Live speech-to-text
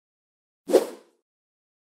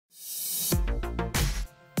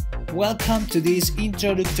Welcome to this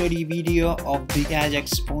introductory video of the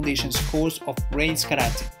Ajax Foundations course of Rails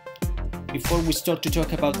Karate. Before we start to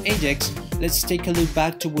talk about Ajax, let's take a look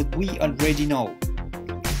back to what we already know.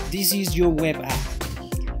 This is your web app,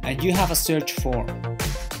 and you have a search form.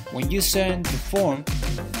 When you send the form,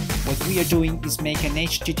 what we are doing is make an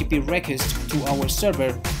HTTP request to our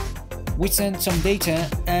server. We send some data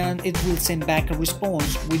and it will send back a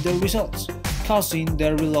response with the results, causing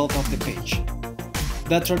the reload of the page.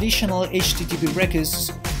 The traditional HTTP requests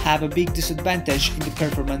have a big disadvantage in the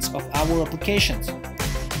performance of our applications.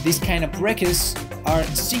 These kind of requests are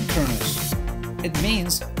synchronous. It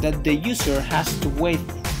means that the user has to wait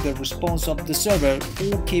the response of the server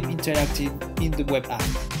or keep interacting in the web app.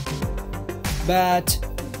 But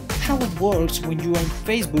how it works when you are on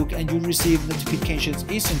Facebook and you receive notifications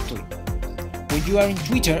instantly? When you are in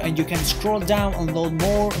Twitter and you can scroll down and load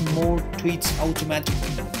more and more tweets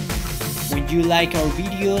automatically? When you like our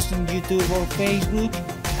videos on YouTube or Facebook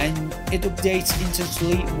and it updates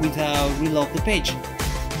instantly without reload the page?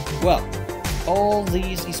 Well, all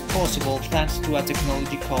this is possible thanks to a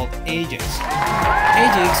technology called Ajax.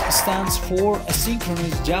 Ajax stands for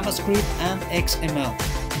Asynchronous JavaScript and XML.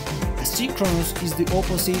 Asynchronous is the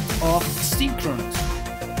opposite of synchronous.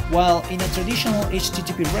 While in a traditional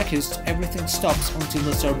HTTP request everything stops until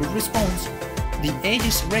the server responds, the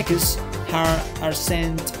Ajax requests are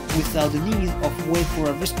sent without the need of wait for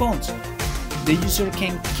a response. The user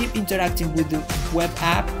can keep interacting with the web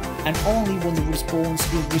app, and only when the response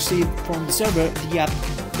is received from the server, the app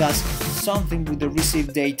does something with the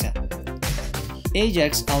received data.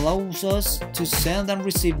 Ajax allows us to send and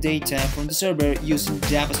receive data from the server using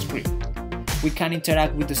JavaScript. We can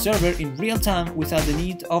interact with the server in real time without the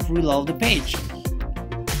need of reload the page.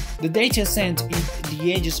 The data sent in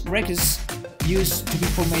the Ajax requests used to be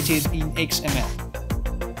formatted in XML.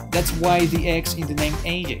 That's why the X in the name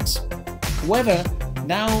Ajax. However,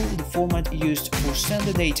 now the format used for send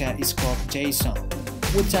the data is called JSON.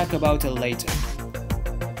 We'll talk about it later.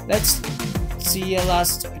 Let's see a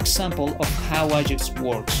last example of how Ajax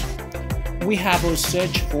works. We have our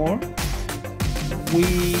search form.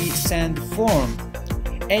 We send the form.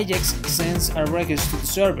 Ajax sends a request to the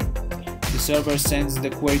server. The server sends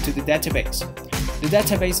the query to the database. The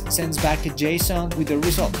database sends back a JSON with the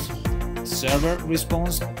results. The server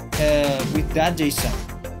responds with that JSON.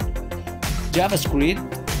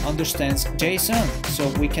 JavaScript understands JSON, so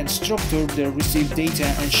we can structure the received data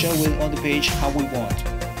and show it on the page how we want.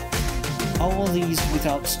 All these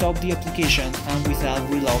without stop the application and without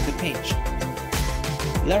reload the page.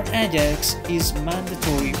 Learn Ajax is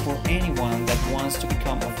mandatory for anyone that wants to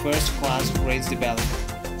become a first-class Rails developer.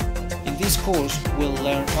 In this course, we'll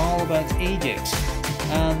learn all about Ajax,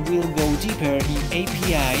 and we'll go deeper in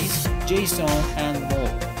APIs, JSON, and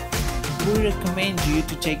more. We recommend you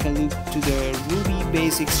to take a look to the Ruby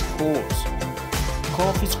Basics course,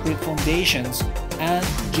 CoffeeScript Foundations, and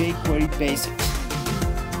jQuery Basics.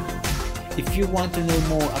 If you want to know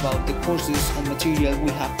more about the courses and material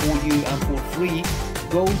we have for you and for free,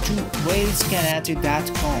 go to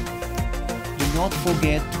railskarate.com. Do not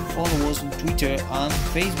forget to follow us on Twitter and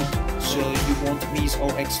Facebook so you won't miss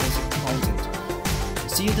our exclusive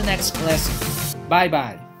content. See you in the next lesson. Bye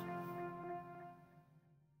bye.